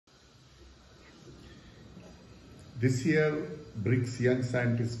This year, BRICS Young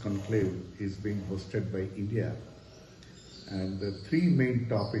Scientist Conclave is being hosted by India, and the three main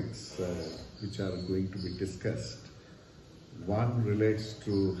topics which are going to be discussed. One relates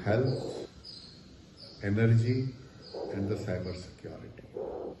to health, energy, and the cyber security.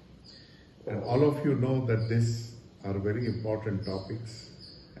 And all of you know that these are very important topics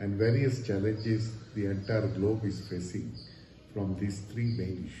and various challenges the entire globe is facing from these three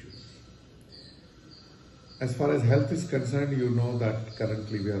main issues. As far as health is concerned, you know that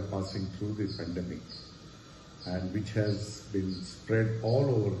currently we are passing through the pandemic, and which has been spread all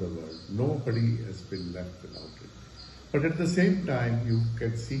over the world. Nobody has been left without it. But at the same time, you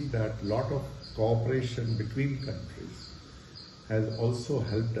can see that a lot of cooperation between countries has also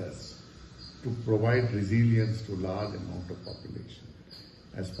helped us to provide resilience to large amount of population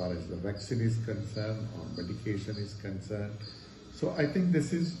as far as the vaccine is concerned or medication is concerned. So I think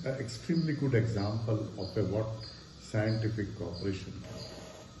this is an extremely good example of what scientific cooperation can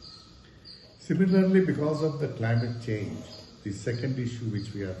do. Similarly, because of the climate change, the second issue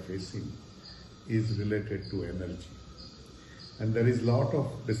which we are facing is related to energy. And there is a lot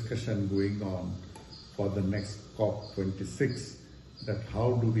of discussion going on for the next COP26 that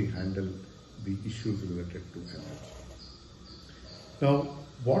how do we handle the issues related to energy. Now,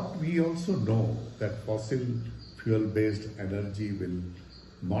 what we also know that fossil fuel-based energy will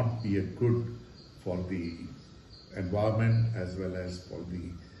not be a good for the environment as well as for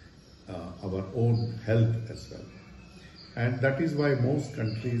the our own health as well. And that is why most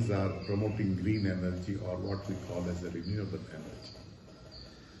countries are promoting green energy or what we call as a renewable energy.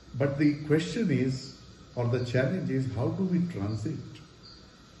 But the question is, or the challenge is, how do we transit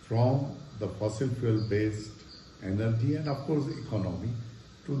from the fossil fuel-based energy and of course economy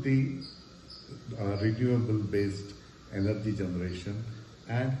to the renewable-based energy generation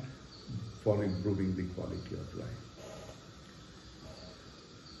and for improving the quality of life.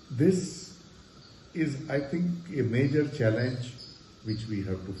 This is, I think, a major challenge which we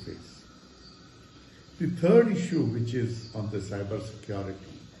have to face. The third issue, which is on the cyber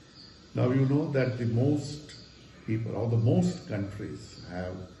security. Now you know that the most people or the most countries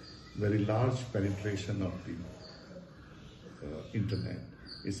have very large penetration of the internet,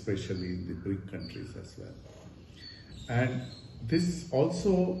 especially in the BRIC countries as well. And this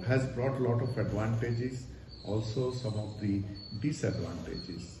also has brought a lot of advantages, also some of the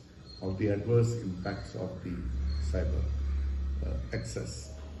disadvantages or the adverse impacts of the cyber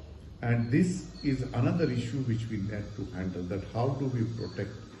access. And this is another issue which we need to handle, that how do we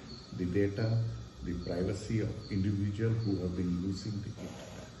protect the data, the privacy of individuals who have been using the internet.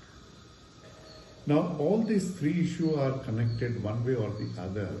 Now, all these three issues are connected one way or the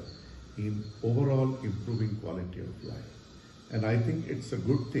other in overall improving quality of life. And I think it's a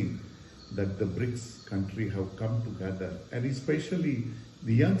good thing that the BRICS countries have come together, and especially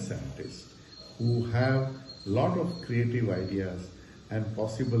the young scientists who have a lot of creative ideas and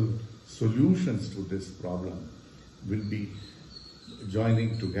possible solutions to this problem will be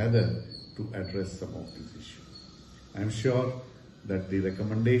joining together to address some of these issues. I'm sure that the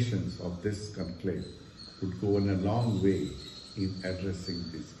recommendations of this conclave would go in a long way in addressing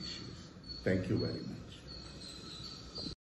these issues. Thank you very much.